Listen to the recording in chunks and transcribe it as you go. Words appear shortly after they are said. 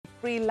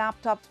free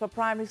laptops for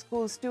primary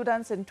school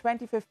students in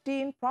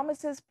 2015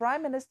 promises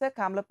Prime Minister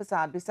Kamla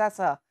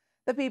Persad-Bissessar.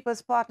 The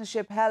People's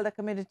Partnership held a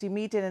community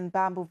meeting in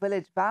Bamboo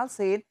Village,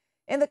 Valsade,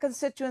 in the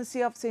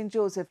constituency of St.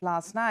 Joseph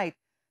last night.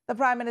 The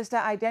Prime Minister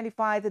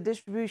identified the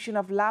distribution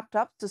of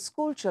laptops to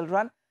school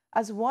children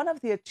as one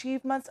of the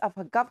achievements of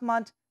her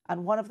government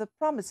and one of the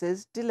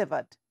promises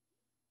delivered.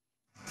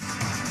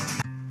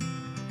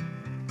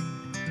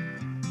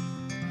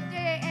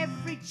 Today,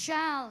 every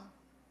child,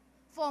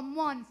 Form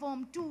 1,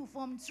 Form 2,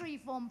 Form 3,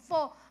 Form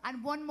 4,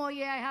 and one more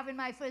year I have in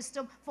my first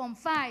term, Form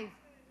 5.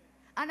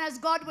 And as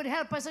God would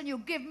help us and you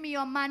give me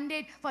your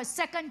mandate for a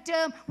second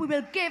term, we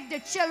will give the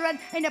children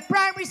in the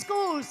primary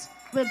schools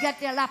will get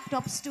their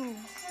laptops too.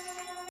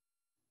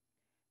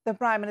 The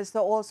Prime Minister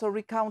also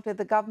recounted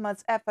the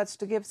government's efforts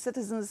to give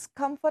citizens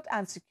comfort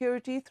and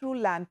security through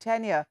land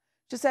tenure.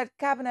 She said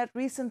Cabinet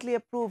recently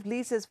approved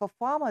leases for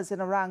farmers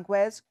in Orang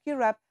West,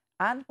 Curep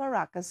and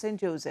Maracas, St.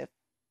 Joseph.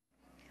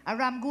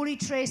 Aramguri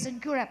Trace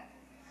and Curep.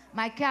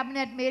 My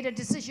Cabinet made a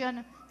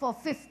decision for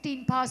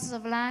 15 parcels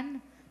of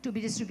land to be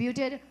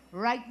distributed.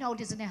 Right now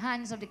it is in the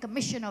hands of the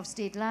Commission of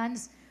State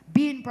Lands,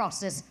 being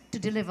processed to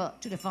deliver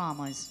to the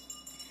farmers.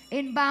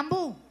 In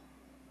Bamboo,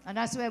 and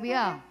that's where we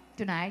are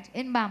tonight,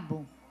 in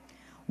Bamboo,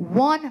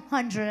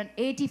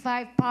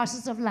 185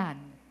 parcels of land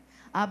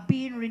are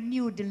being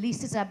renewed. The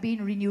leases are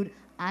being renewed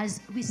as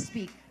we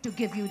speak to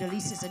give you the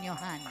leases in your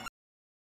hand.